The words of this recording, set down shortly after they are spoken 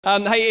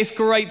Hey, it's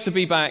great to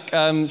be back.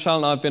 Charlotte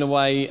and I have been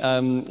away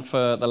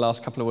for the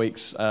last couple of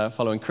weeks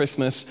following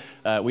Christmas.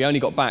 We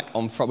only got back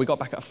we got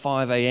back at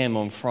 5 a.m.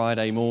 on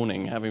Friday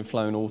morning, having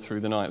flown all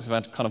through the night. So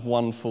we've had kind of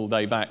one full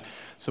day back.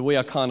 So we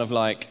are kind of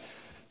like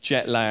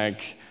jet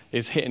lag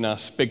is hitting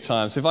us big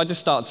time. So if I just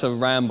start to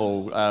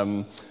ramble,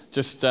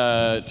 just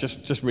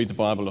read the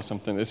Bible or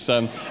something. It's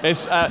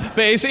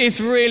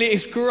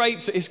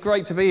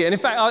great to be here. And in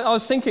fact, I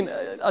was thinking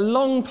a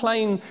long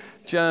plane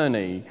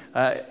journey.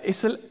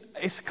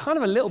 It's kind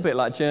of a little bit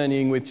like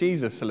journeying with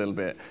Jesus a little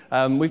bit.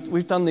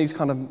 We've done these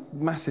kind of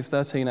massive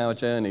 13-hour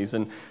journeys,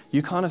 and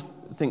you kind of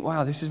think,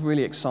 wow, this is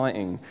really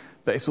exciting,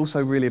 but it's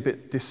also really a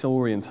bit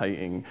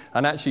disorientating.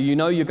 And actually, you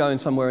know you're going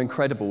somewhere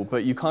incredible,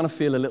 but you kind of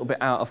feel a little bit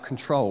out of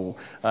control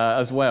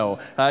as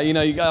well. I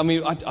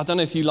don't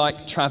know if you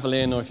like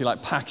traveling or if you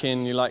like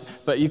packing,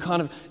 but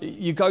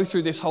you go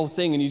through this whole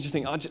thing and you just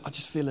think, I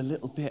just feel a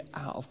little bit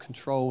out of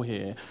control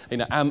here.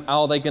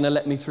 Are they going to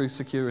let me through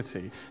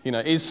security?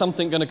 Is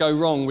something going to go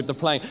wrong with the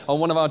plane? On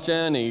one of our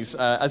journeys,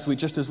 as we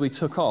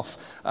took off,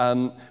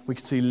 we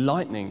could see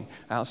lightning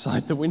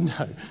outside the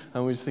window,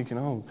 and we were thinking,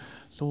 oh,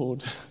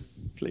 Lord,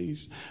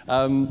 please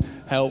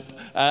help.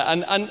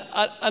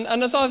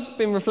 And as I've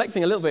been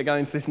reflecting a little bit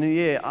going into this new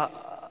year,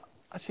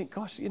 I think,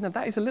 gosh,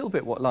 that is a little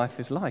bit what life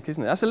is like,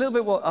 isn't it? That's a little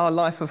bit what our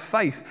life of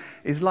faith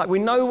is like. We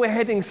know we're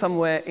heading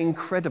somewhere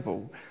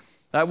incredible.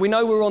 We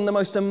know we're on the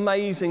most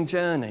amazing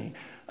journey.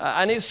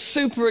 And it's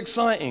super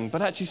exciting,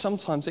 but actually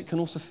sometimes it can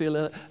also feel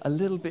a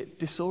little bit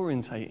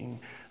disorientating,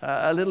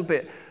 a little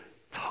bit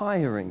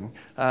tiring.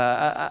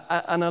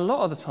 And a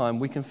lot of the time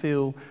we can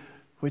feel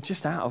we're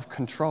just out of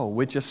control.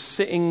 We're just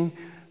sitting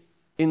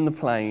in the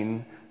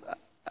plane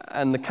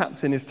and the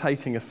captain is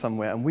taking us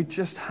somewhere, and we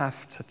just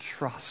have to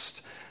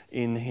trust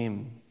in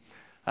him.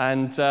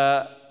 And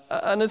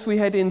as we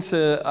head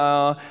into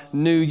our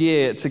new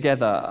year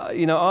together,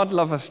 I'd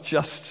love us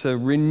just to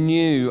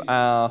renew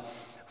our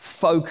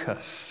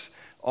focus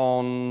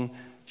on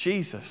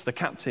Jesus, the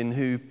captain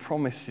who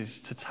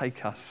promises to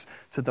take us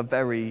to the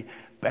very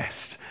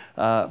best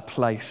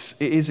place.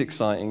 It is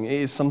exciting. It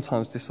is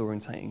sometimes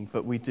disorientating,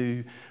 but we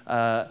do.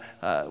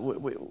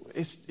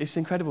 It's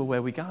incredible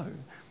where we go.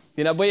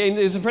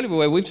 It's incredible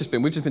where we've just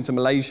been. We've just been to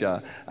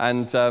Malaysia,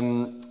 and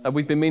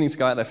we've been meaning to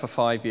go out there for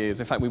 5 years.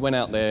 In fact, we went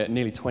out there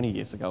nearly 20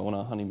 years ago on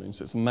our honeymoon,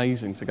 so it's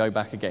amazing to go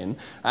back again.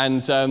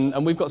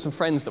 And we've got some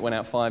friends that went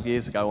out 5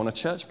 years ago on a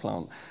church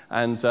plant,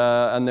 and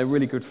they're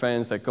really good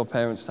friends. They're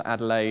godparents to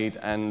Adelaide,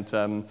 and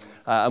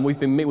we've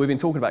been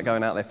talking about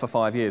going out there for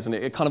 5 years, and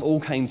it kind of all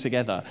came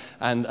together,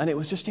 and it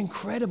was just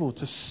incredible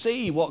to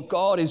see what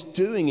God is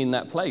doing in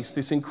that place.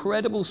 This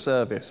incredible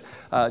service,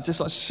 just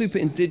like super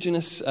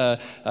indigenous to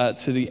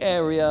the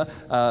area,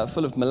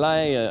 full of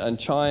Malay and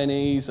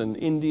Chinese and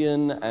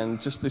Indian, and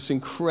just this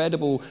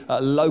incredible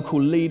local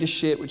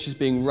leadership which is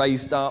being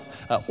raised up,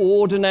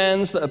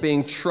 ordinands that are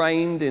being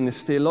trained in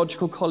this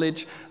theological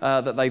college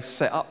that they've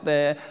set up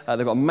there.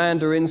 They've got a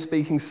Mandarin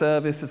speaking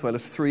service as well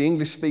as 3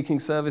 English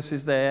speaking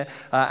services there,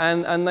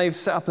 and they've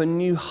set up a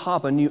new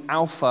hub, a new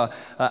Alpha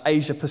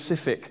Asia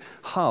Pacific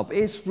hub.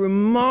 It's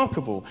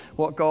remarkable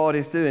what God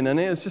is doing, and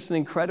it was just an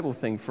incredible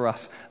thing for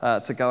us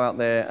to go out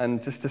there and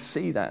just to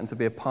see that and to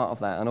be a part of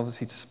that, and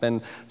obviously to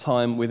spend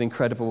time with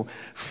incredible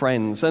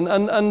friends. And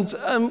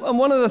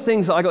one of the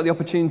things that I got the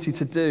opportunity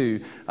to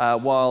do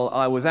while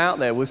I was out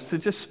there was to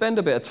just spend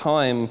a bit of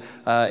time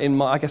in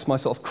my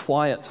sort of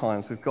quiet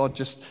times with God,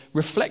 just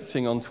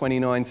reflecting on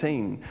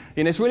 2019.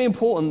 It's really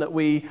important that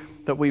we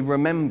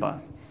remember,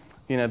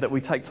 that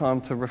we take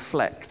time to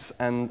reflect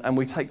and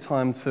we take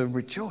time to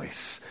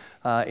rejoice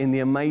in the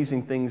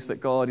amazing things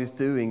that God is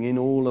doing in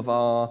all of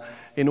our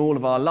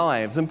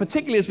lives. And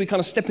particularly as we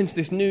kind of step into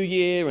this new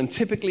year, and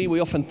typically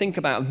we often think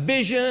about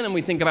vision and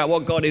we think about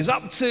what God is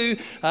up to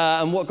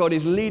and what God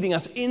is leading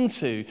us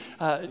into.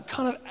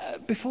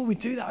 Before we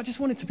do that, I just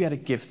wanted to be able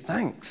to give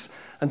thanks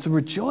and to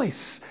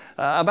rejoice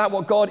about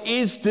what God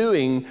is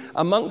doing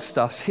amongst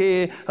us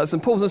here at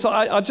St. Paul's. And so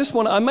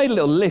I made a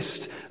little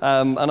list,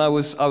 and I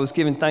was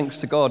giving thanks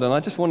to God, and I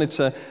just wanted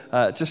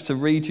to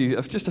read you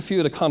of just a few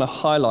of the kind of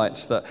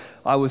highlights that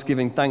I was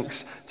giving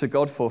thanks to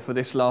God for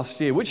this last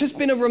year, which has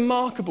been a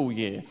remarkable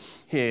year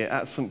here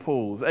at St.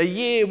 Paul's. A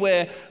year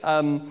where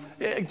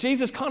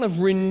Jesus kind of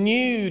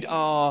renewed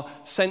our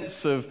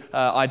sense of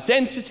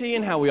identity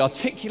and how we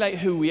articulate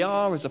who we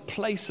are as a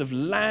place of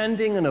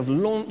landing and of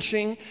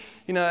launching.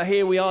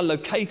 Here we are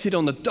located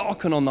on the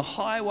dock and on the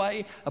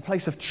highway, a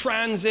place of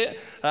transit,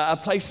 a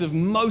place of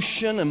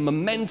motion and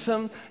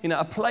momentum,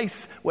 a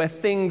place where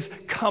things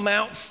come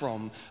out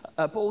from,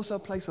 but also a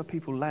place where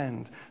people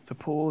land to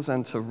pause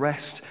and to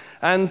rest.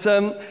 And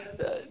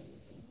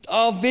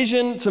our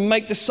vision to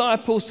make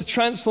disciples, to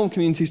transform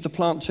communities, to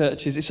plant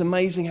churches, it's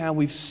amazing how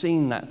we've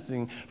seen that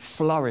thing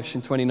flourish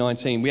in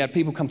 2019. We had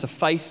people come to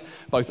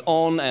faith, both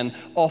on and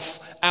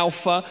off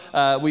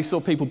Alpha. We saw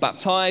people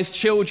baptized,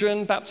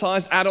 children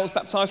baptized, adults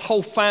baptized,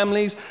 whole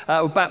families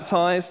were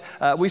baptized.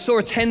 We saw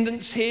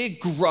attendance here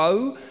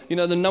grow. You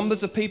know, the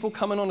numbers of people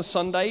coming on a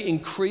Sunday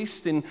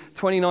increased in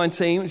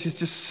 2019, which is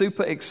just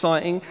super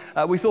exciting.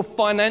 We saw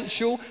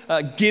financial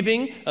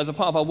giving as a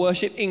part of our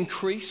worship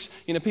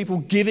increase. You know, people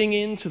giving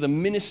into the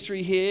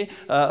ministry here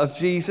of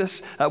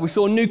Jesus. We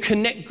saw new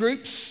connect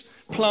groups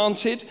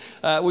planted.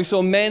 We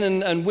saw men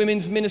and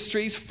women's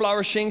ministries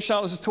flourishing.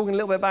 Charlotte was talking a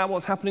little bit about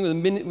what's happening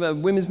with the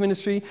women's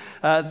ministry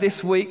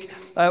this week.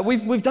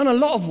 We've done a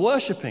lot of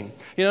worshiping,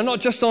 you know, not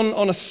just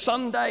on a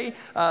Sunday,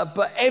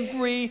 but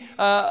every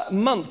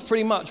month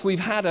pretty much we've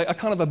had a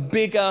kind of a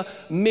bigger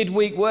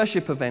midweek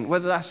worship event,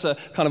 whether that's a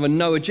kind of a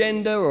no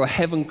agenda or a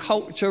heaven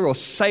culture or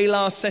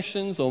Selah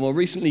sessions or more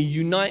recently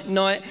Unite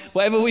Night,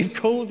 whatever we've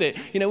called it.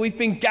 You know, we've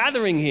been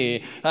gathering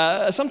here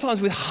sometimes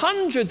with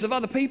hundreds of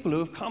other people who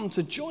have come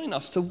to join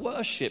us to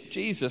worship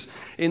Jesus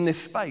in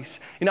this space.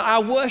 You know,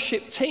 our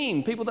worship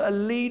team, people that are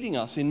leading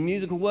us in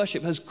musical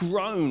worship, has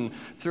grown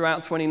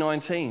throughout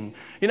 2019.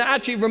 You know,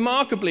 actually,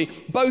 remarkably,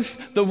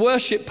 both the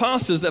worship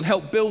pastors that have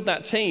helped build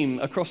that team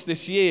across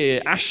this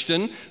year,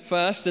 Ashton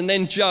first, and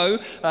then Joe,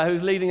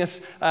 who's leading us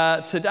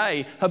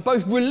today, have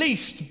both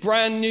released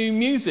brand new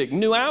music.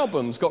 New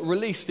albums got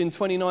released in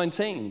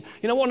 2019.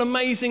 You know, what an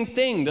amazing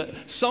thing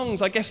that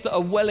songs, I guess, that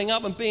are welling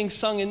up and being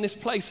sung in this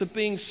place are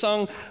being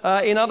sung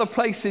in other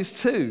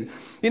places too.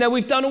 You know,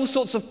 we've done all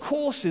sorts of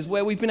courses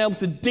where we've been able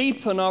to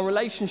deepen our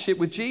relationship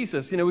with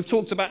Jesus. You know, we've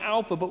talked about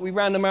Alpha, but we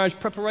ran a marriage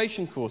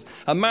preparation course,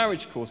 a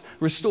marriage course,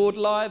 Restored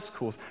Lives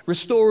course,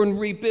 Restore and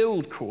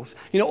Rebuild course.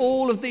 You know,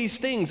 all of these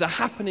things are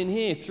happening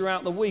here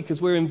throughout the week as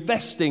we're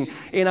investing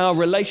in our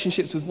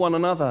relationships with one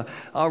another,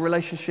 our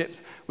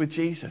relationships with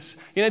Jesus.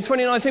 You know, in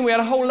 2019, we had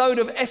a whole load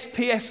of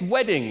SPS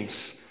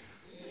weddings.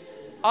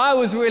 I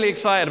was really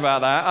excited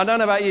about that. I don't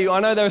know about you.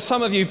 I know there are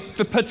some of you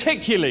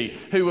particularly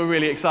who were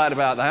really excited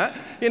about that.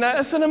 You know,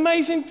 it's an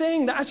amazing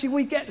thing that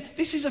actually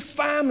this is a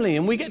family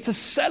and we get to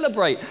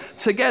celebrate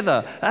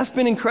together. That's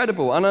been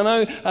incredible. And I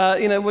know,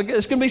 you know,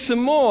 there's going to be some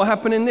more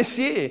happening this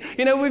year.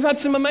 You know, we've had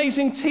some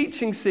amazing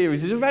teaching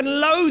series. We've had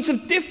loads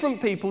of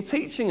different people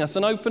teaching us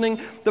and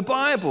opening the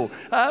Bible.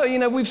 You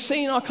know, we've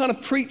seen our kind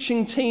of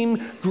preaching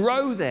team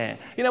grow there.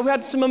 You know, we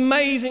had some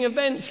amazing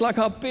events like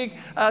our big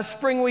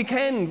spring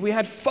weekend. We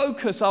had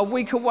Focus, our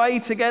week away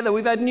together.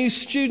 We've had new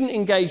student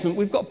engagement.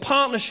 We've got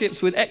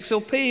partnerships with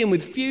XLP and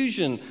with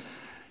Fusion.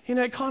 You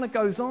know, it kind of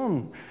goes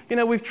on. You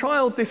know, we've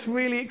trialed this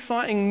really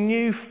exciting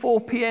new 4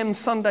 p.m.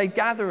 Sunday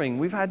gathering.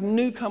 We've had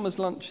newcomers'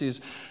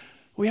 lunches.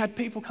 We had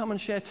people come and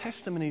share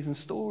testimonies and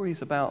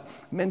stories about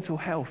mental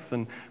health,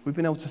 and we've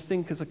been able to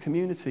think as a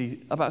community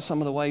about some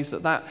of the ways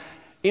that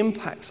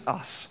impacts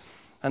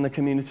us and the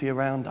community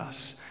around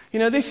us. You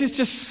know, this is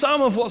just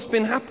some of what's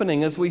been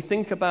happening as we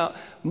think about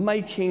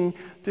making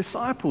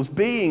disciples,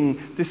 being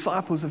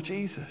disciples of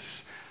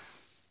Jesus.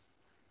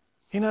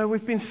 You know,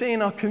 we've been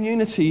seeing our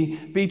community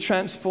be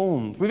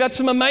transformed. We've had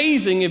some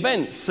amazing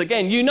events.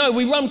 Again, you know,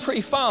 we run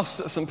pretty fast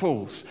at St.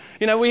 Paul's.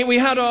 You know, we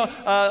had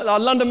our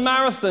London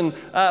Marathon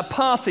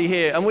party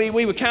here, and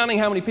we were counting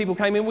how many people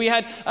came in. We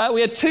had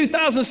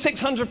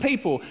 2,600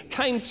 people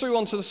came through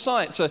onto the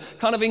site to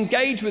kind of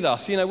engage with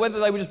us, you know, whether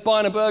they were just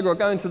buying a burger or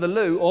going to the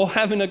loo or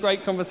having a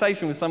great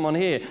conversation with someone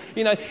here.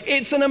 You know,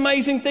 it's an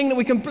amazing thing that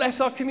we can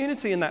bless our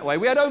community in that way.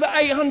 We had over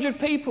 800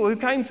 people who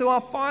came to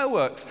our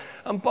fireworks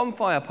and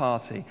bonfire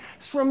party.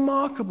 It's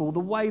remarkable the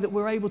way that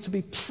we're able to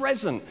be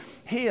present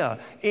here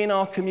in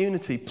our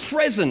community,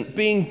 present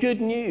being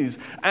good news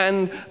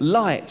and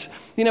light.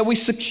 You know, we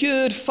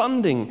secured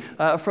funding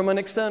from an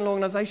external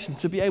organisation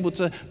to be able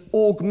to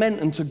augment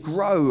and to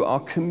grow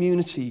our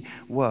community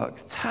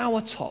work.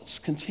 Tower Tots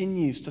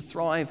continues to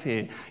thrive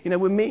here. You know,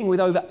 we're meeting with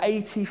over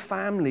 80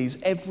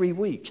 families every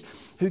week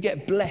who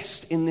get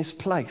blessed in this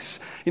place.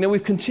 You know,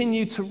 we've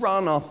continued to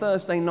run our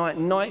Thursday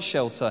night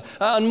shelter.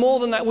 And more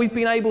than that, we've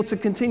been able to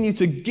continue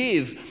to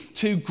give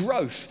to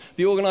Growth,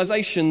 the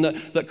organisation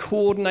that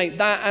coordinate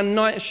that and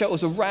night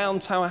shelters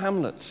around Tower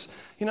Hamlets.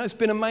 You know, it's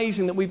been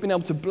amazing that we've been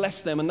able to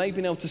bless them and they've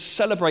been able to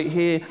celebrate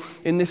here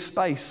in this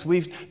space.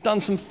 We've done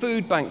some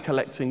food bank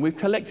collecting. We've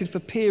collected for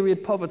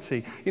period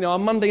poverty. You know, our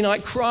Monday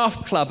night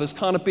craft club has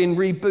kind of been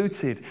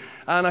rebooted.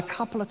 And a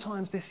couple of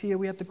times this year,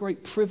 we had the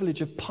great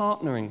privilege of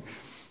partnering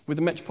with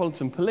the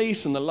Metropolitan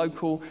Police and the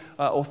local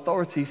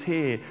authorities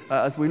here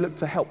as we look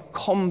to help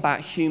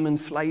combat human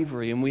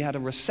slavery. And we had a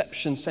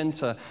reception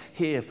centre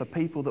here for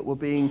people that were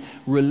being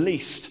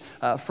released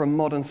from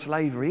modern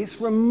slavery. It's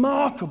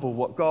remarkable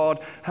what God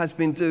has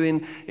been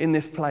doing in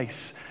this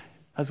place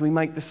as we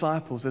make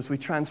disciples, as we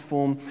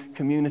transform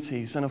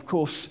communities, and of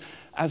course,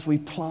 as we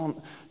plant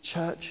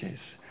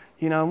churches.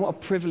 And what a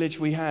privilege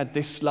we had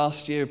this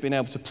last year of being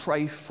able to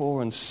pray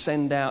for and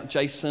send out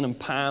Jason and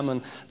Pam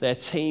and their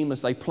team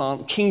as they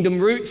plant Kingdom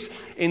Roots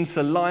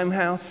into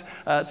Limehouse,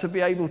 to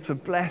be able to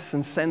bless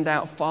and send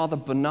out Father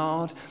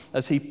Bernard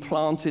as he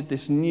planted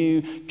this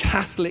new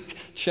Catholic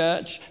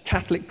church,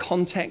 Catholic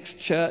context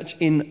church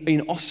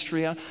in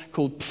Austria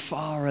called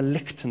Pfarrer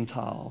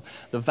Lichtental,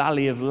 the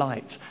Valley of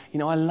Light.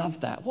 I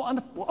love that.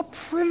 What a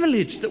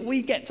privilege that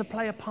we get to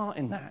play a part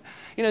in that.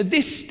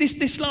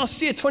 This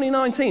last year,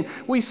 2019,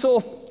 we saw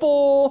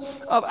 4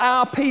 of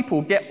our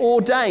people get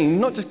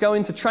ordained, not just go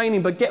into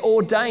training, but get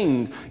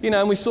ordained.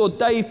 And we saw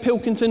Dave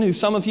Pilkington, who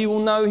some of you will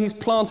know, he's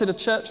planted a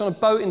church on a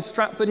boat in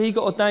Stratford. He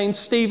got ordained.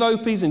 Steve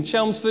Opie's in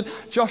Chelmsford.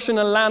 Josh and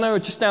Alana are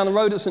just down the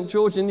road at St.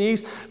 George in the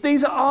East.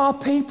 These are our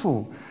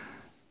people.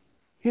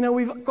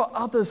 We've got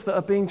others that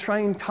are being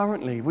trained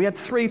currently. We had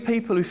 3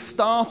 people who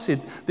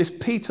started this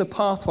Peter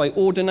Pathway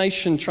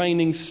ordination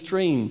training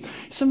stream.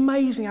 It's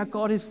amazing how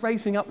God is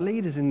raising up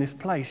leaders in this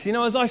place.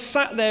 As I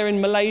sat there in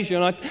Malaysia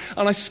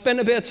and I spent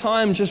a bit of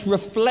time just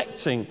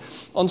reflecting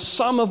on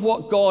some of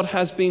what God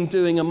has been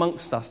doing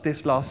amongst us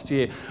this last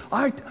year,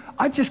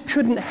 I just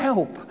couldn't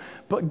help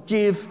but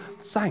give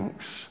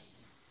thanks.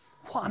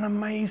 What an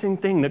amazing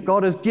thing that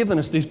God has given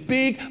us, this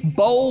big,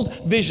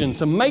 bold vision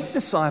to make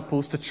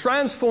disciples, to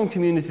transform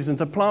communities and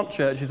to plant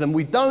churches, and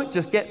we don't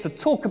just get to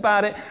talk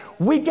about it,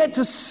 we get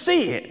to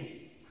see it.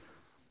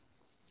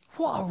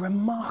 What a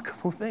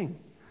remarkable thing.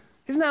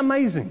 Isn't that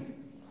amazing?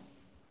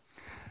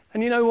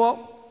 And you know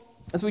what?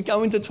 As we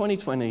go into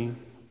 2020,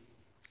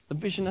 the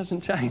vision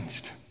hasn't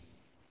changed.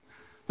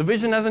 The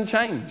vision hasn't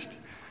changed.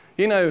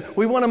 We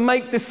want to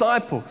make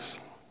disciples.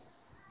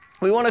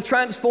 We want to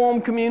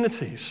transform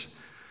communities.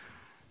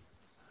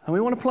 And we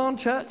want to plant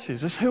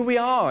churches. It's who we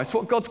are. It's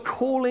what God's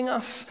calling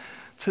us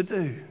to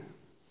do.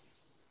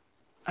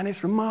 And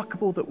it's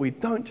remarkable that we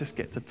don't just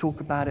get to talk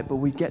about it, but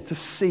we get to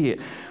see it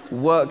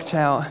worked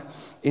out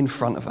in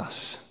front of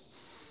us.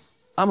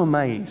 I'm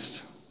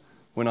amazed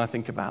when I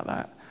think about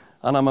that.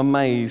 And I'm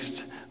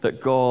amazed that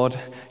God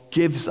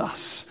gives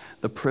us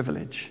the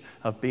privilege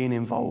of being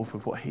involved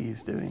with what He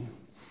is doing.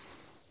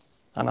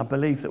 And I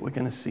believe that we're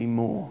going to see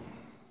more.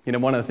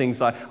 One of the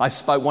things I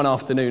spoke one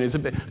afternoon, it's a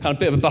bit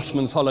of a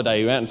busman's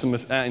holiday. We went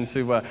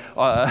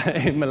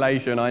in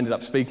Malaysia, and I ended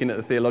up speaking at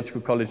the theological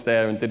college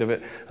there and did a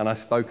bit. And I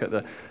spoke in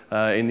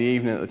the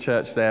evening at the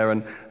church there.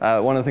 And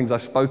one of the things I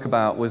spoke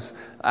about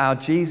was our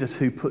Jesus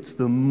who puts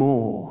the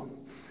more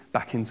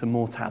back into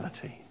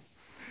mortality.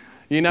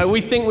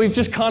 We think we've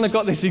just kind of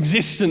got this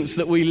existence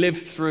that we live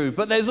through,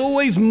 but there's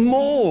always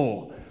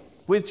more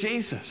with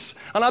Jesus.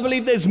 And I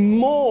believe there's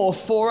more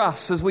for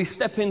us as we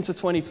step into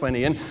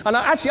 2020. And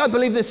I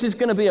believe this is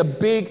going to be a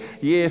big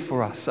year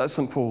for us at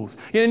St. Paul's.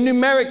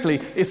 Numerically,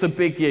 it's a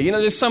big year.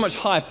 There's so much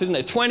hype, isn't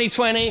there?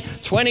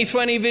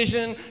 2020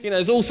 vision.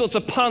 There's all sorts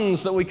of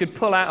puns that we could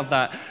pull out of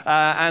that.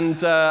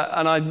 And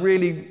I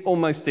really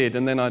almost did,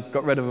 and then I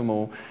got rid of them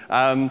all.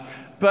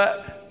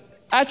 But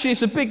actually,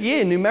 it's a big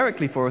year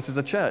numerically for us as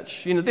a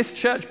church. This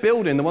church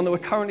building, the one that we're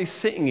currently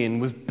sitting in,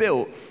 was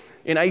built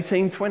in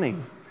 1820.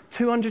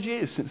 200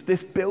 years since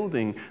this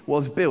building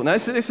was built. Now,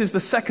 this is the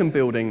second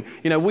building.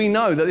 We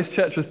know that this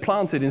church was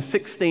planted in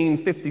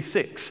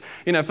 1656.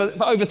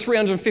 For over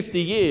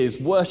 350 years,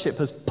 worship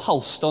has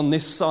pulsed on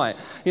this site.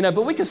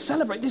 But we can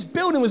celebrate. This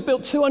building was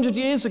built 200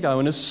 years ago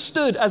and has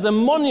stood as a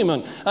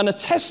monument and a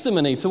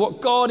testimony to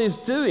what God is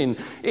doing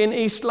in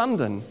East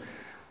London.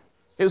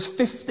 It was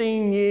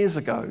 15 years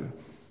ago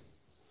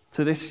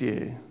to this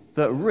year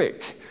that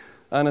Rick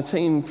and a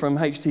team from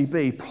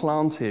HTB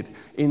planted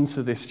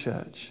into this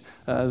church.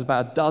 There's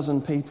about a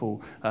dozen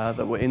people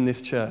that were in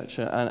this church.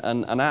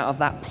 And out of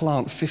that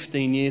plant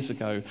 15 years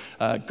ago,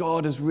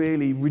 God has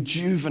really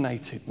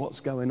rejuvenated what's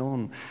going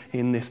on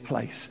in this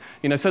place.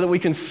 So that we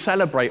can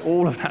celebrate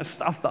all of that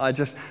stuff that I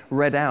just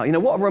read out.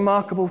 What a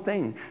remarkable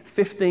thing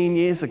 15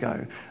 years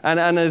ago. And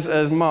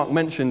as Mark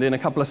mentioned, in a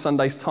couple of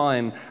Sundays'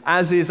 time,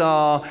 as is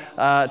our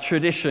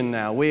tradition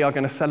now, we are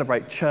going to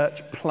celebrate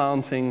Church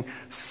Planting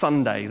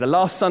Sunday. The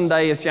last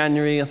Sunday of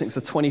January, I think it's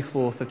the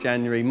 24th of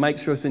January. Make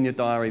sure it's in your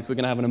diaries. We're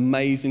going to have an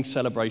amazing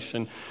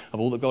celebration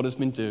of all that God has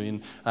been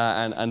doing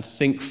and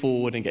think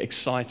forward and get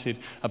excited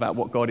about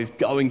what God is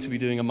going to be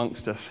doing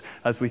amongst us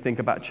as we think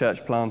about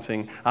church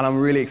planting. And I'm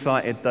really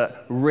excited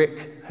that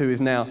Rick, who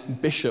is now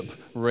Bishop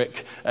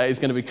Rick, is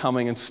going to be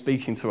coming and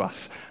speaking to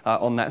us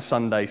on that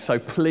Sunday. So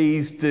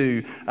please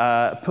do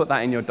put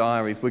that in your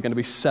diaries. We're going to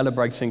be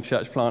celebrating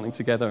church planting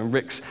together, and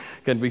Rick's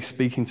going to be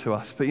speaking to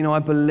us. But I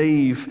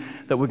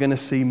believe that we're going to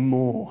see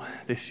more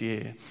this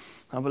year.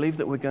 I believe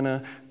that we're going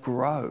to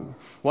grow.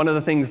 One of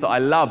the things that I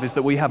love is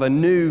that we have a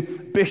new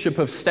Bishop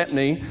of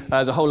Stepney.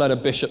 There's a whole load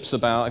of bishops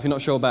about. If you're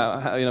not sure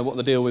about what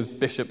the deal with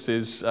bishops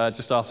is,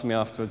 just ask me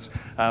afterwards.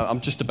 I'm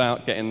just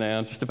about getting there.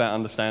 I'm just about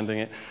understanding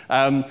it.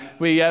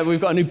 We've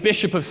got a new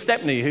Bishop of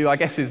Stepney, who I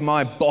guess is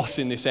my boss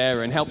in this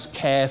area and helps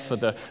care for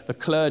the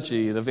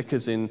clergy, the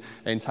vicars in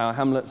Tower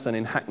Hamlets and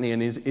in Hackney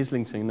and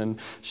Islington. And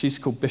she's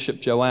called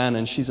Bishop Joanne,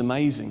 and she's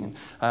amazing.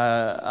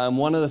 And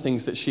one of the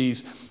things that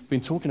she's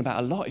been talking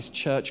about a lot is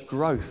church growth.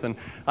 growth. And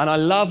I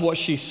love what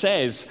she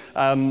says,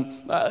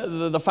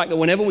 the fact that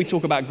whenever we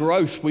talk about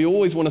growth, we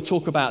always want to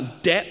talk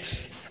about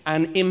depth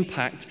and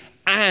impact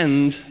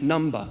and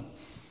number.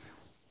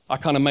 I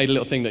kind of made a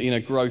little thing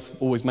that, growth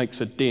always makes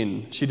a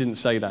din. She didn't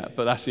say that,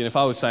 but that's, if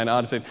I was saying it,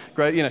 I'd have said,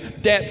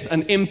 depth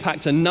and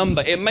impact and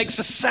number. It makes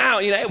a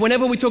sound.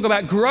 Whenever we talk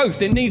about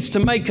growth, it needs to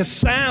make a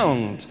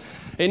sound.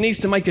 It needs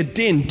to make a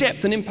din,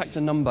 depth and impact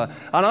and number.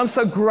 And I'm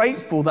so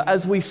grateful that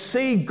as we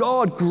see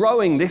God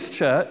growing this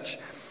church,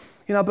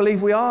 I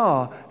believe we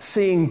are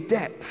seeing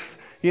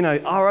depth,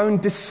 our own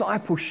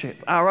discipleship,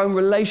 our own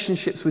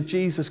relationships with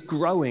Jesus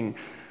growing.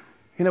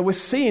 We're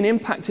seeing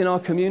impact in our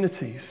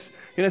communities.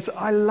 So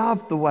I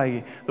love the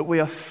way that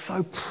we are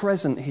so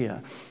present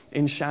here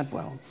in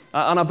Shadwell.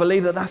 And I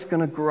believe that that's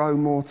going to grow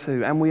more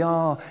too. And we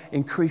are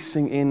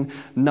increasing in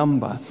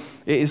number.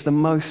 It is the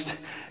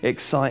most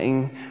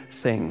exciting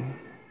thing.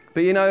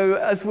 But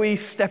as we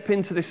step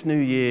into this new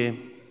year,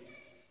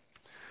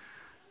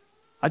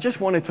 I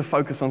just wanted to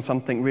focus on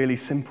something really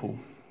simple,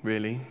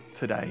 really,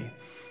 today,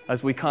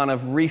 as we kind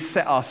of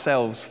reset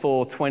ourselves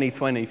for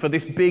 2020, for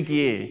this big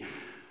year,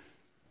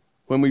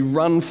 when we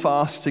run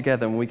fast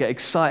together and we get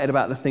excited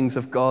about the things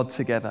of God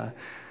together.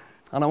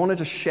 And I want to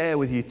just share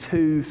with you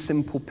two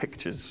simple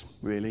pictures,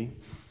 really,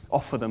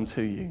 offer them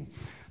to you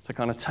to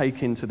kind of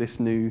take into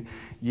this new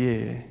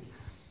year.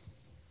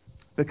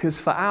 Because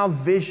for our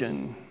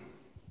vision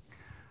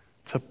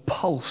to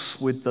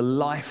pulse with the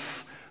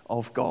life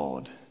of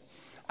God,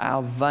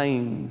 our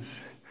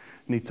veins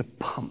need to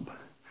pump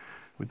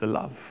with the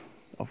love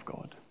of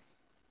God.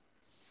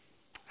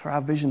 For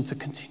our vision to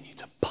continue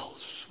to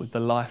pulse with the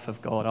life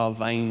of God, our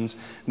veins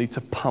need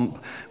to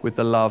pump with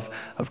the love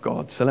of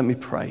God. So let me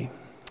pray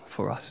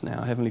for us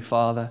now. Heavenly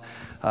Father,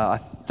 I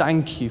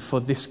thank you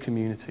for this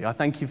community. I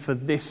thank you for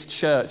this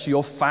church,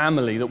 your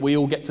family that we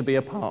all get to be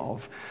a part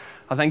of.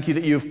 I thank you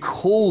that you have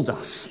called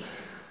us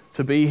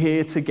to be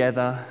here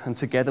together and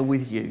together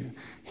with you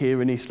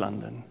here in East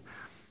London.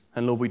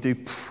 And Lord, we do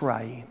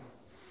pray,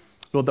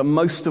 Lord, that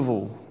most of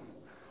all,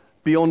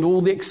 beyond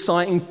all the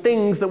exciting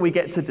things that we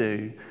get to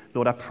do,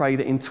 Lord, I pray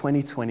that in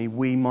 2020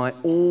 we might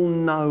all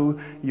know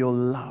your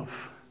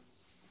love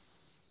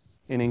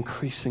in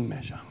increasing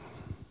measure.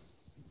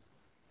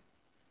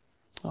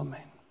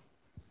 Amen.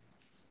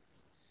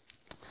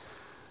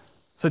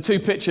 So 2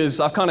 pictures,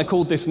 I've kind of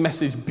called this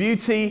message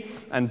Beauty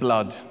and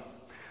Blood.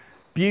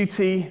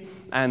 Beauty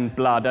and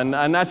blood. And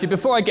actually,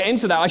 before I get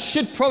into that, I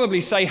should probably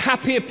say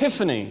Happy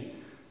Epiphany.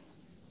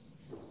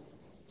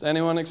 Is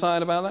anyone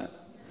excited about that?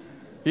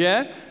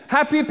 Yeah?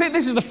 Happy Epiphany.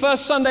 This is the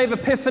first Sunday of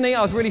Epiphany.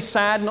 I was really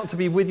sad not to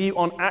be with you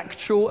on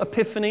actual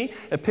Epiphany.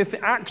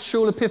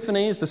 Actual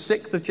Epiphany is the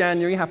 6th of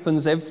January,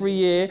 happens every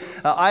year.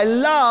 I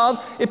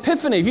love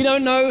Epiphany. If you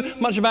don't know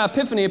much about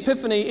Epiphany,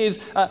 Epiphany is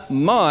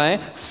my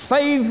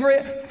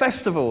favorite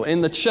festival in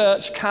the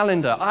church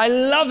calendar. I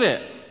love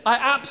it. I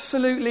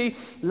absolutely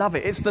love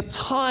it. It's the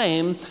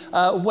time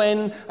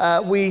when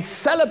we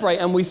celebrate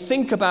and we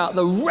think about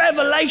the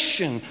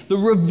revelation, the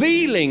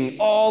revealing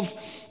of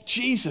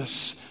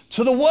Jesus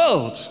to the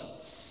world.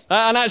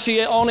 And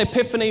actually on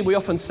Epiphany, we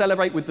often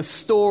celebrate with the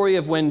story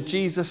of when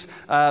Jesus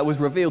was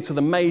revealed to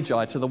the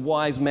Magi, to the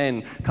wise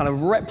men, kind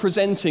of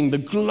representing the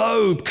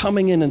globe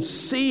coming in and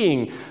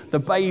seeing the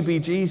baby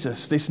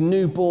Jesus, this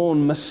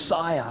newborn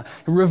Messiah,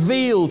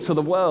 revealed to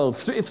the world.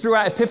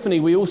 Throughout Epiphany,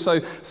 we also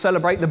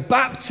celebrate the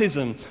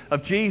baptism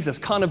of Jesus,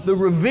 kind of the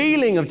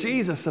revealing of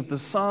Jesus, of the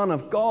Son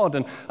of God.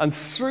 And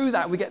through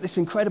that, we get this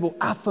incredible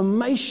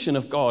affirmation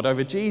of God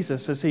over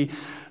Jesus as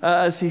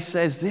he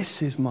says,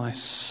 "This is my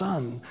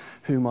Son,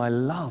 whom I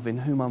love, in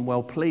whom I'm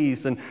well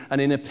pleased." And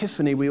in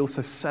Epiphany, we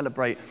also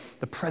celebrate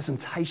the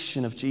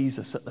presentation of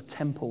Jesus at the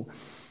temple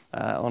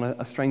on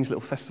a strange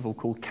little festival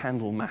called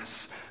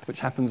Candlemas,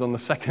 which happens on the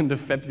 2nd of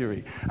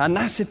February. And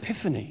that's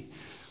Epiphany.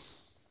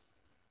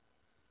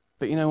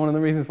 But one of the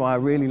reasons why I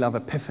really love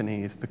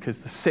Epiphany is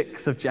because the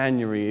 6th of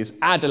January is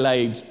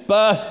Adelaide's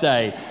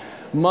birthday,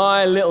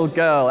 my little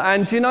girl.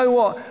 And do you know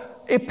what?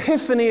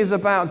 Epiphany is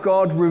about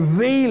God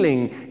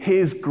revealing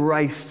his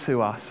grace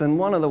to us. And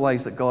one of the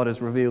ways that God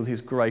has revealed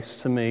his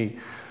grace to me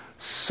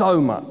so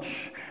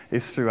much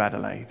is through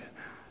Adelaide.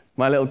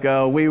 My little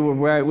girl, we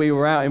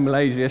were out in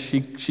Malaysia.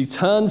 She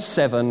turned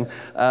 7.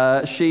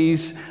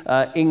 She's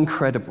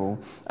incredible.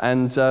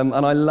 And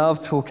I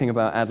love talking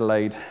about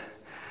Adelaide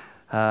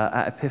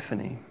at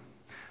Epiphany.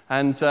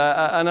 And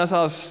as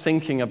I was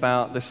thinking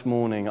about this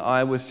morning,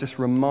 I was just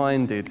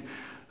reminded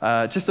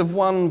just of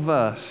one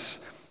verse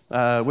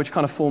which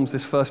kind of forms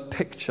this first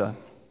picture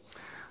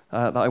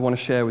that I want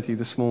to share with you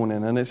this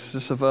morning. And it's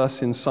just a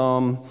verse in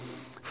Psalm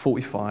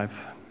 45.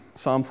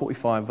 Psalm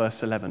 45,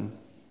 verse 11.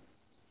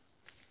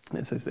 And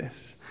it says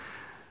this.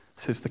 It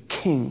says, "The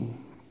King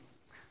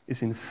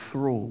is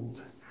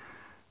enthralled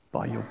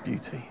by your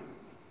beauty.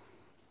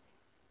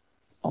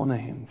 Honor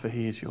him, for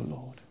he is your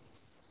Lord."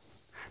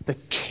 The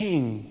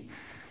King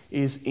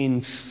is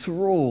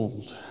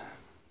enthralled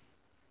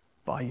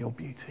by your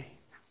beauty.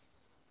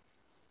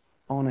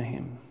 Honor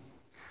him,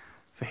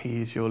 for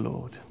he is your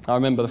Lord. I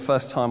remember the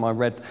first time I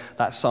read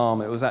that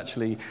psalm, it was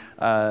actually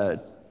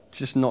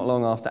just not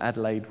long after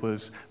Adelaide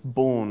was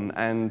born,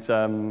 and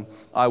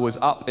I was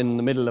up in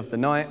the middle of the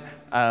night,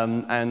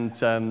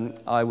 and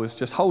I was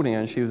just holding her,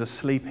 and she was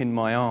asleep in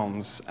my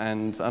arms,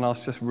 and I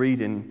was just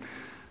reading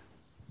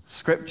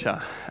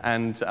Scripture,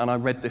 and I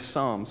read this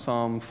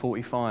Psalm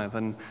 45,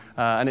 and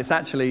it's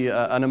actually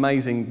an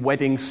amazing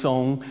wedding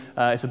song.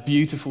 It's a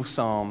beautiful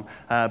psalm,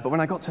 but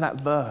when I got to that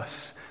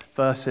verse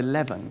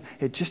 11,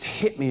 it just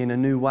hit me in a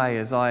new way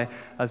as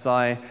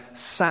I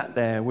sat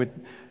there with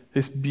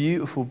this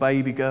beautiful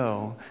baby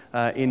girl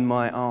in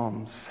my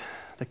arms.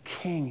 The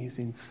King is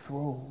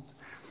enthralled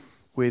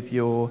with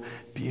your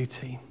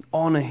beauty.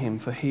 Honor him,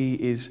 for he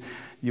is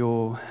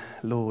your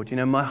Lord. You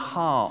know, my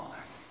heart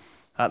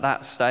at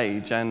that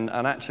stage, and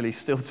actually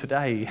still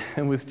today,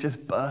 was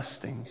just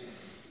bursting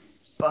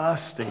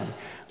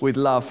with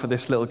love for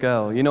this little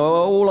girl. You know,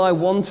 all I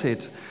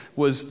wanted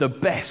was the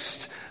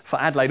best for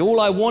Adelaide. All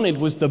I wanted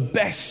was the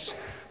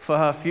best for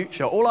her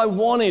future. All I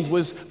wanted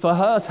was for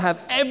her to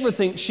have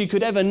everything she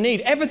could ever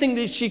need, everything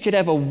that she could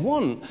ever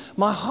want.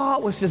 My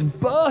heart was just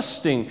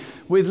bursting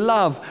with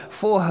love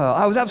for her.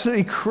 I was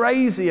absolutely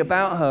crazy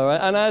about her.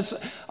 And as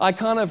I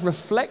kind of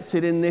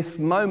reflected in this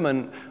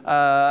moment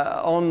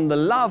on the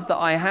love that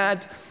I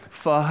had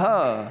for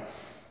her,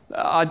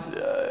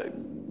 I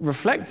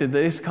reflected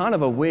that it's kind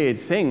of a weird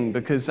thing,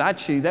 because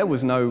actually there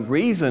was no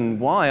reason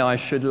why I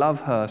should love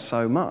her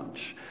so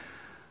much.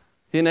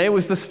 You know, it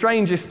was the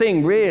strangest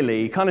thing,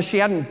 really. Kind of, she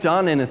hadn't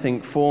done anything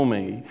for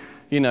me.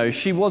 You know,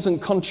 she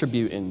wasn't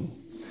contributing.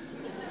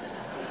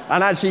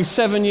 And actually,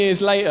 7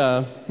 years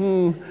later,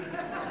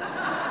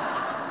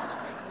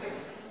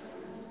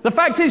 the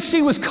fact is,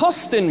 she was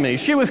costing me.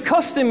 She was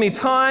costing me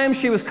time.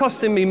 She was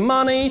costing me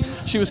money.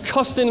 She was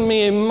costing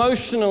me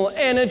emotional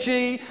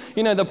energy.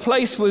 You know, the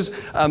place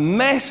was a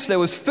mess. There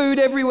was food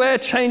everywhere,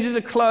 changes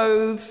of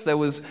clothes. There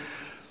was,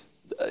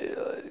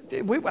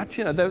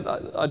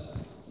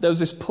 there was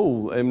this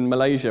pool in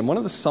Malaysia, and one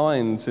of the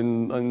signs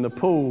in the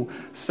pool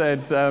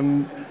said,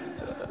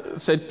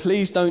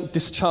 please don't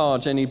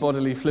discharge any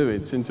bodily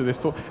fluids into this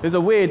pool. It was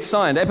a weird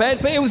sign,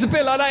 but it was a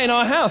bit like that in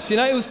our house. You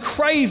know, it was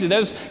crazy.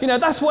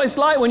 That's what it's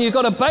like when you've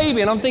got a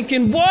baby, and I'm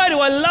thinking, why do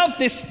I love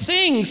this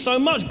thing so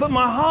much? But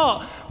my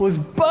heart was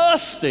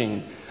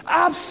bursting,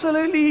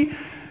 absolutely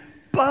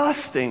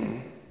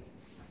bursting.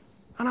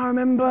 And I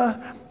remember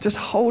just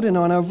holding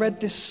her, and I read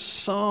this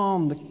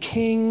psalm, the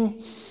King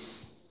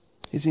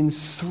is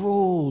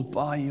enthralled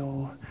by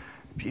your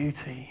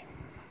beauty.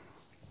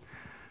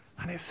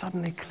 And it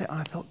suddenly clicked.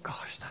 I thought,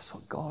 gosh, that's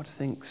what God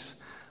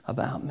thinks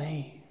about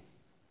me.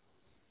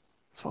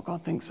 That's what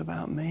God thinks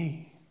about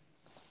me.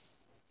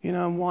 You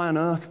know, and why on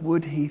earth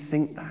would he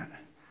think that?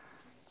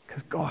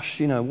 Because, gosh,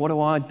 you know, what do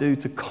I do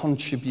to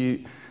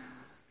contribute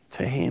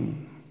to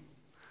him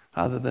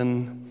other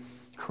than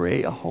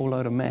create a whole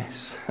load of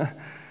mess?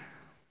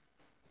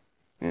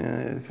 You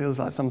know, it feels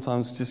like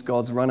sometimes just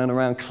God's running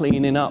around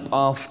cleaning up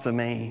after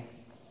me.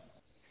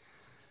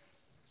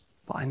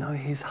 But I know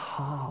his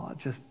heart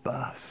just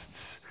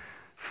bursts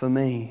for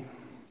me,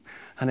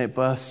 and it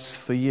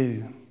bursts for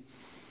you.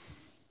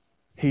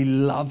 He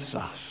loves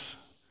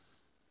us.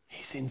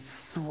 He's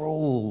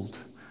enthralled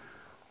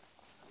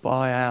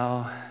by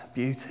our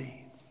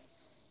beauty.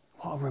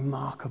 What a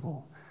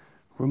remarkable,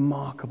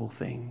 remarkable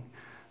thing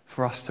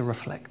for us to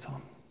reflect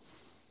on.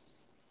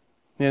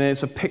 You know,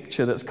 it's a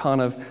picture that's kind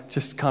of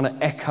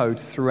echoed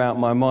throughout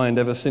my mind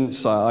ever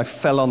since I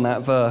fell on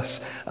that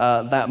verse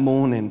that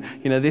morning.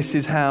 You know, this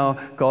is how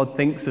God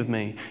thinks of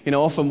me. You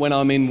know, often when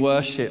I'm in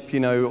worship, you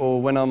know, or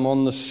when I'm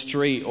on the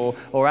street,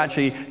 or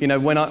actually, you know,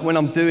 when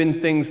I'm doing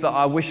things that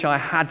I wish I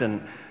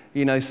hadn't,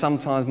 you know,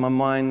 sometimes my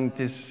mind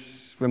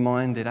is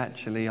reminded,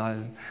 actually,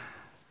 I'm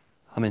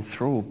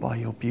enthralled by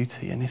your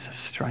beauty. And it's a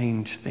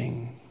strange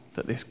thing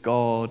that this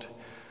God,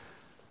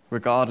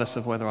 regardless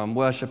of whether I'm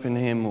worshiping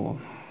him or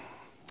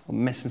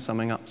messing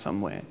something up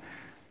somewhere,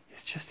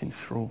 is just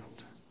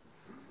enthralled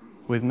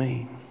with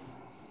me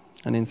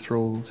and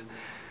enthralled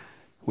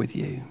with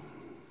you.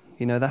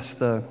 You know, that's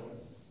the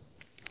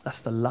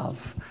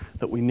love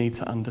that we need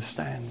to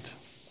understand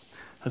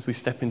as we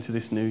step into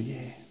this new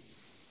year.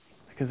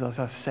 Because as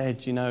I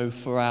said, you know,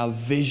 for our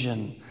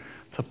vision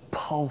to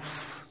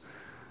pulse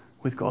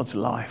with God's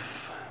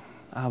life,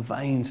 our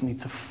veins need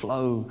to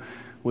flow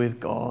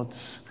with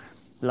God's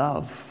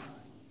love.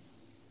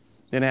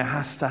 Then it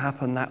has to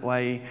happen that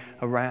way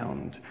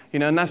around. You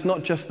know, and that's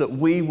not just that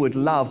we would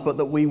love, but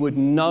that we would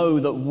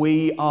know that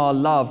we are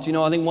loved. You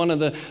know, I think one of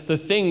the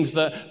things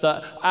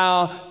that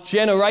our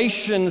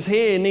generations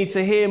here need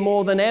to hear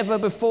more than ever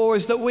before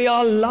is that we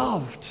are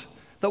loved.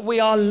 That we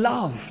are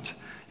loved.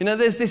 You know,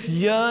 there's this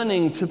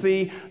yearning to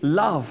be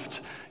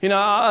loved. You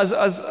know,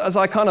 as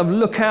I kind of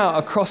look out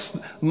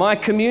across my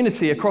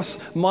community,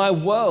 across my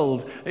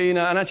world, you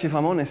know, and actually, if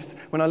I'm honest,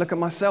 when I look at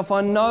myself,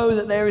 I know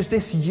that there is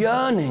this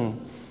yearning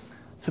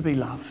to be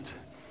loved.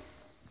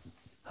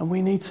 And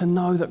we need to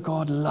know that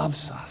God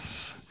loves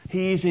us.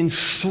 He is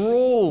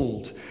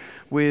enthralled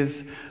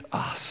with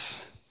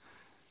us.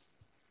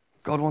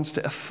 God wants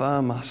to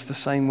affirm us the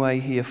same way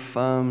he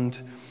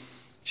affirmed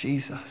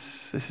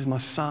Jesus. This is my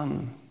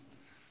son.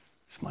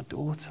 It's my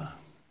daughter,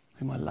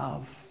 whom I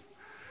love,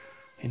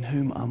 in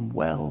whom I'm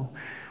well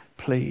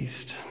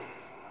pleased.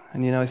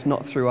 And it's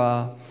not through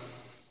our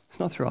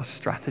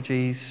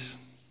strategies,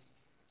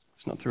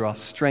 it's not through our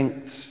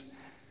strengths.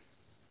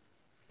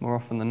 More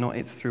often than not,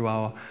 it's through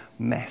our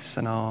mess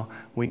and our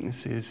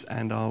weaknesses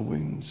and our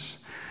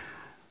wounds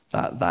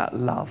that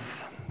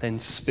love then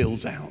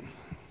spills out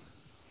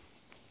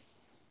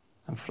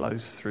and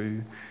flows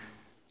through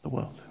the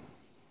world.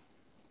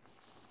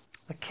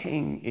 The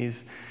King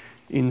is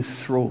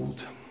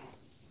enthralled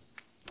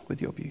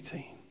with your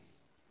beauty.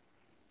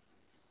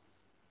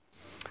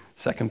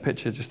 Second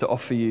picture just to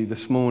offer you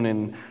this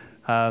morning.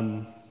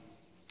 One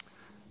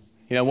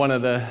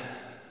of the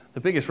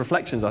biggest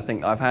reflections I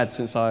think I've had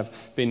since I've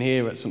been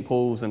here at St.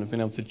 Paul's and have been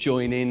able to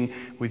join in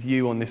with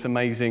you on this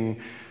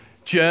amazing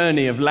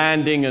journey of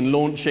landing and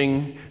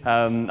launching.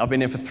 I've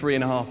been here for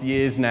 3.5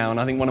 years now, and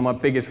I think one of my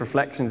biggest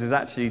reflections is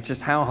actually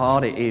just how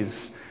hard it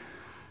is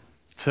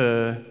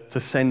to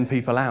send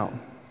people out.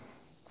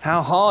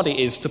 How hard it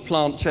is to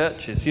plant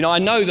churches. I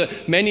know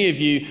that many of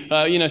you,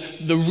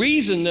 the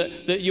reason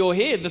that you're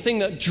here, the thing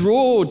that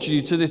drew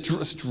you to this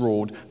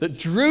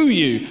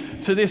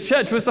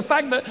church was the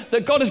fact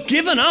that God has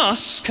given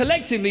us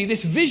collectively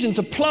this vision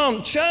to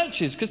plant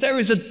churches, because there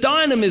is a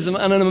dynamism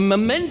and a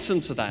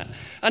momentum to that.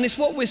 And it's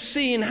what we're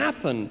seeing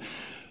happen.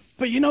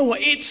 But you know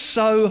what? It's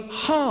so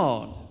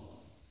hard.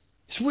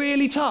 It's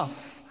really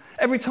tough.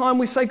 Every time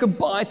we say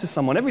goodbye to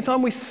someone, every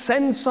time we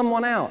send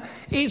someone out,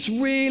 it's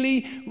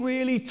really,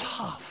 really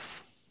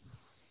tough.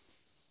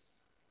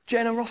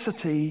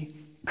 Generosity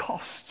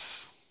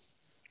costs.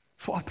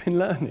 That's what I've been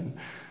learning.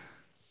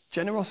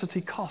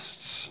 Generosity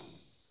costs.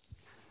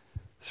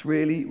 It's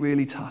really,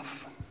 really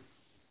tough.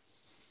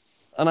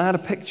 And I had a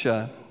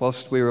picture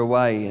whilst we were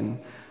away, and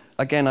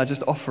again, I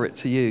just offer it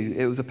to you.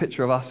 It was a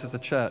picture of us as a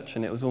church,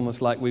 and it was almost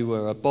like we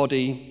were a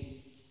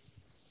body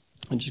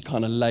and just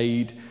kind of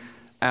laid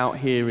out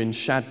here in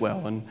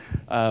Shadwell,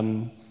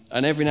 and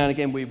every now and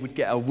again we would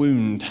get a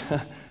wound,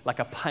 like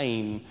a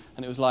pain,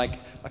 and it was like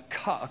a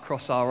cut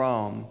across our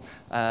arm.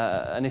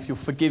 And if you'll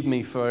forgive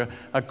me for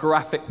a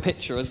graphic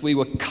picture, as we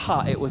were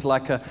cut, it was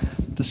like a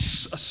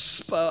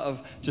spurt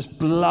of just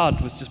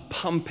blood was just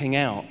pumping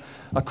out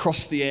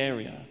across the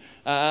area.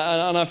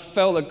 And I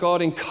felt that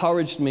God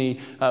encouraged me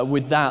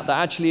with that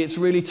actually it's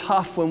really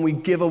tough when we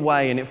give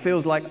away, and it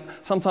feels like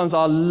sometimes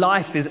our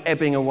life is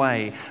ebbing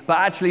away. But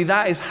actually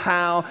that is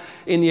how,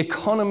 in the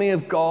economy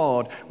of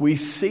God, we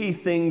see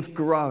things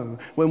grow.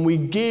 When we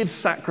give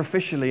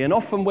sacrificially, and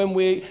often when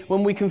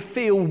we can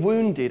feel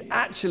wounded,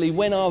 actually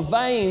when our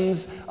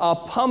veins are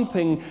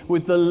pumping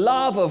with the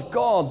love of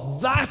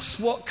God,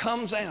 that's what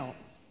comes out.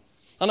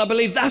 And I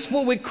believe that's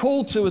what we're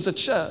called to as a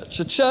church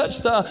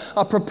that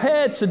are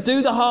prepared to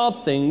do the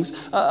hard things,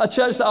 a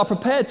church that are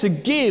prepared to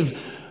give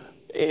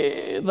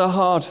the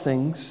hard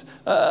things,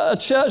 a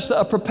church that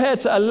are prepared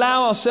to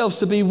allow ourselves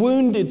to be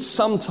wounded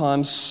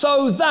sometimes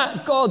so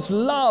that God's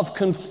love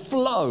can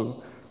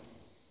flow.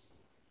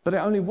 But it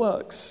only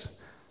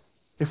works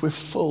if we're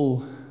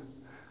full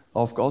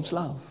of God's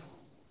love.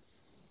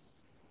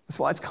 That's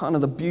why it's kind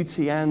of the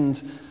beauty and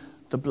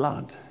the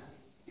blood.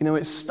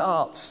 It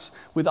starts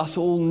with us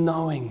all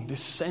knowing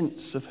this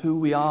sense of who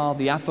we are,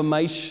 the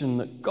affirmation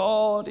that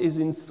God is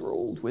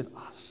enthralled with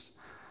us.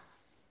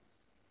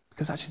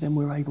 Because actually then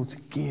we're able to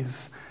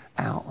give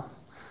out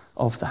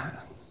of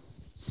that.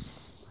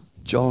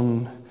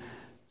 John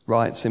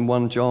writes in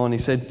 1 John, he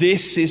said,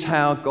 "This is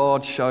how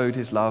God showed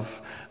his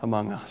love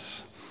among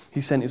us.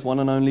 He sent his one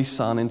and only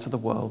Son into the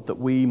world that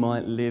we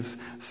might live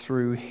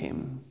through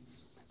him."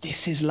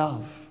 This is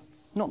love.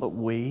 Not that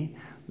we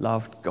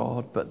loved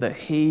God, but that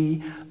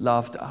he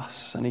loved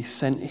us, and he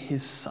sent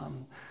his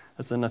Son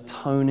as an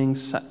atoning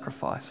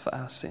sacrifice for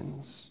our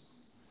sins.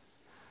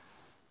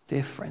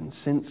 Dear friends,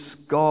 since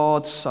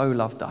God so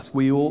loved us,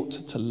 we ought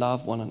to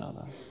love one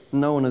another.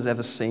 No one has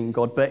ever seen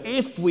God, but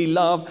if we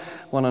love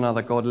one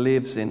another, God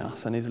lives in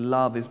us, and his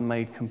love is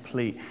made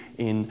complete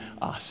in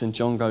us. And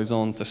John goes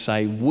on to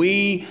say,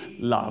 we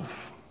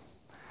love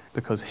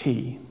because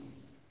he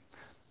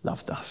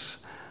loved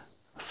us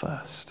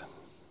first.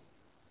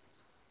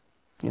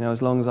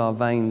 As long as our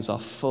veins are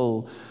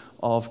full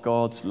of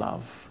God's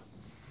love,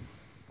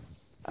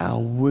 our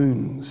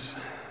wounds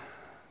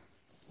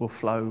will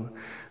flow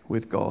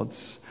with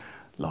God's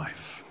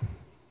life.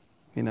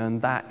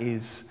 And that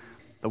is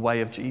the way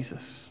of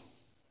Jesus.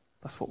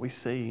 That's what we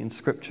see in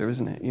Scripture,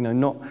 isn't it?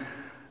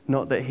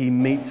 Not that he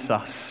meets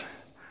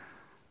us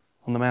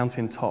on the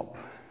mountaintop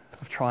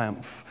of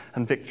triumph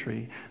and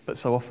victory, but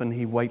so often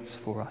he waits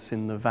for us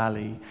in the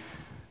valley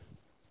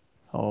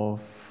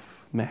of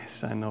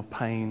mess and of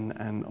pain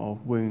and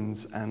of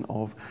wounds and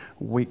of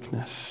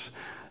weakness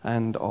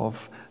and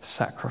of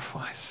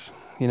sacrifice.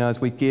 As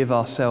we give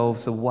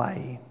ourselves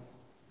away,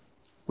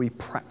 we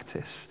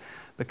practice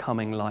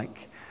becoming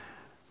like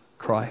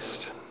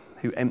Christ,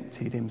 who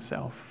emptied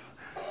himself,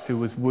 who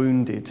was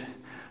wounded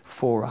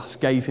for us,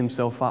 gave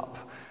himself up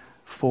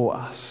for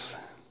us.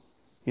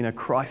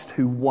 Christ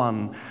who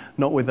won,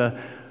 not with a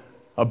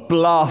a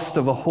blast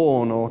of a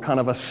horn or kind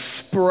of a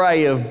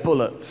spray of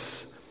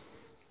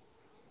bullets,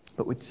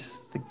 but with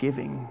just the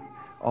giving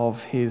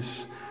of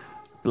his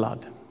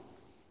blood.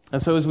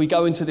 And so as we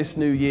go into this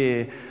new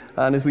year,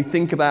 and as we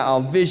think about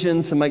our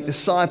vision to make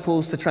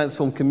disciples, to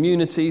transform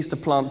communities, to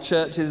plant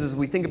churches, as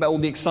we think about all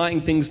the exciting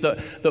things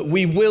that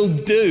we will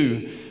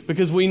do,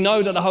 because we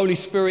know that the Holy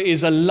Spirit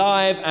is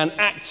alive and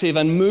active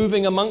and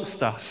moving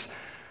amongst us,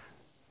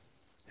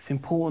 it's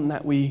important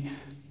that we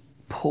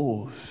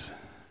pause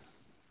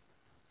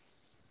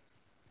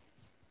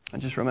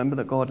and just remember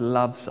that God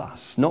loves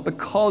us, not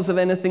because of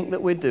anything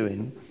that we're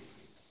doing.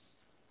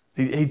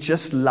 He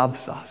just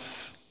loves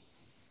us.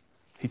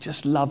 He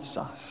just loves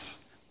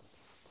us.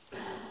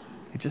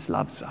 He just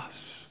loves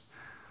us.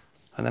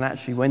 And then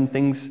actually when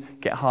things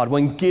get hard,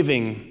 when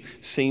giving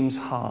seems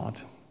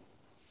hard,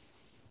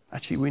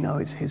 actually we know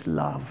it's his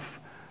love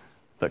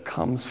that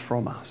comes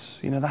from us.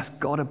 That's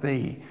got to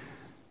be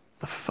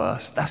the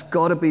first. That's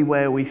got to be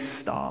where we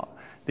start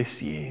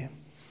this year.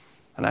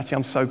 And actually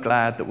I'm so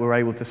glad that we're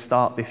able to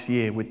start this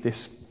year with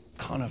this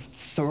kind of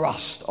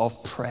thrust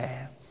of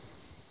prayer.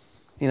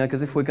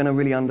 Because if we're going to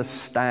really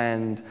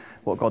understand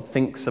what God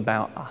thinks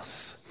about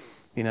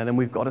us, then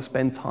we've got to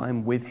spend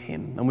time with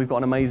him. And we've got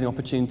an amazing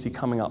opportunity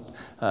coming up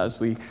as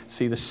we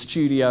see the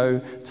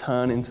studio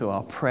turn into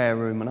our prayer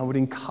room. And I would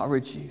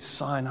encourage you,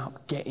 sign up,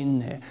 get in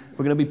there.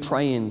 We're going to be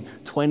praying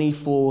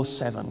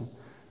 24/7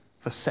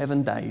 for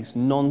 7 days,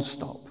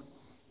 non-stop.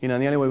 And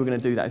the only way we're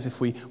going to do that is if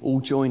we all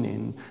join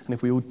in and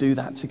if we all do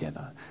that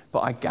together.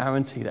 But I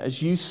guarantee that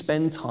as you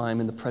spend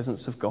time in the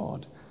presence of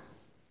God,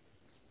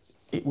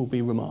 it will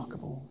be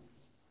remarkable.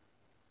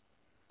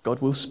 God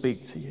will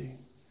speak to you.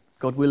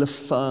 God will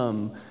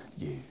affirm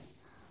you.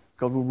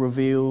 God will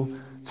reveal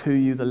to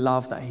you the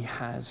love that he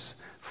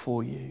has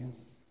for you.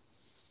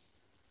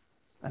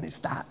 And it's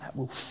that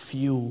will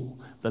fuel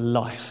the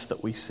life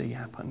that we see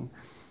happen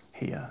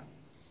here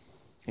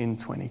in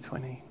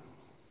 2020.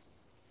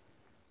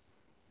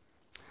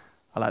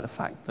 I like the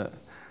fact that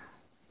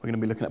we're going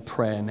to be looking at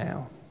prayer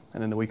now,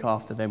 and then the week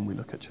after then we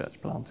look at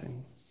church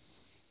planting.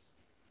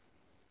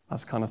 I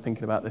was kind of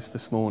thinking about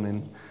this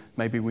morning.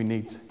 Maybe we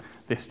need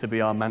this to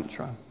be our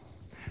mantra.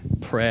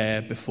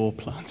 Prayer before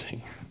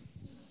planting.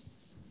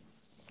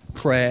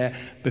 Prayer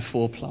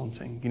before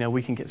planting.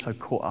 We can get so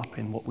caught up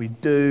in what we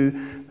do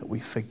that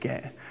we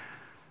forget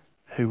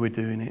who we're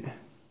doing it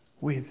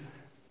with,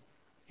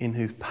 in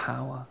whose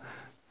power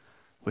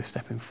we're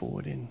stepping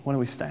forward in. Why don't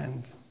we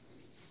stand?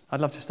 I'd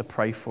love just to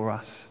pray for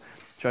us.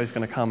 Joe's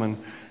going to come and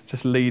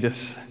just lead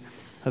us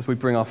as we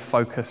bring our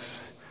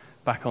focus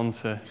back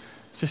onto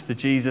just the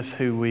Jesus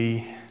who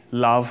we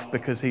love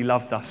because he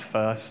loved us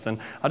first. And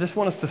I just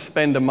want us to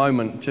spend a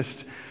moment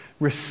just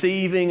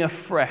receiving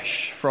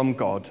afresh from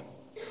God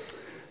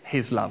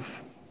his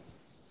love.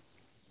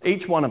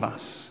 Each one of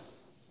us.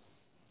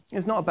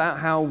 It's not about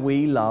how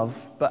we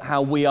love, but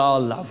how we are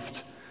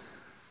loved.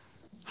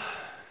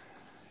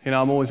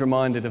 I'm always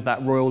reminded of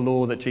that royal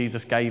law that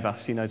Jesus gave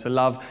us, to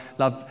love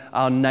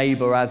our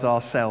neighbour as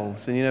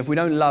ourselves. And, if we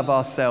don't love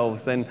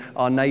ourselves, then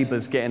our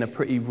neighbour's getting a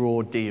pretty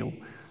raw deal,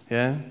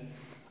 yeah?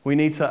 We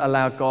need to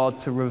allow God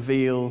to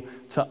reveal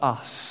to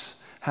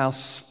us how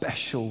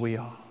special we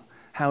are,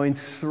 how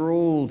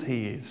enthralled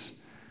he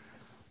is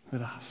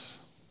with us.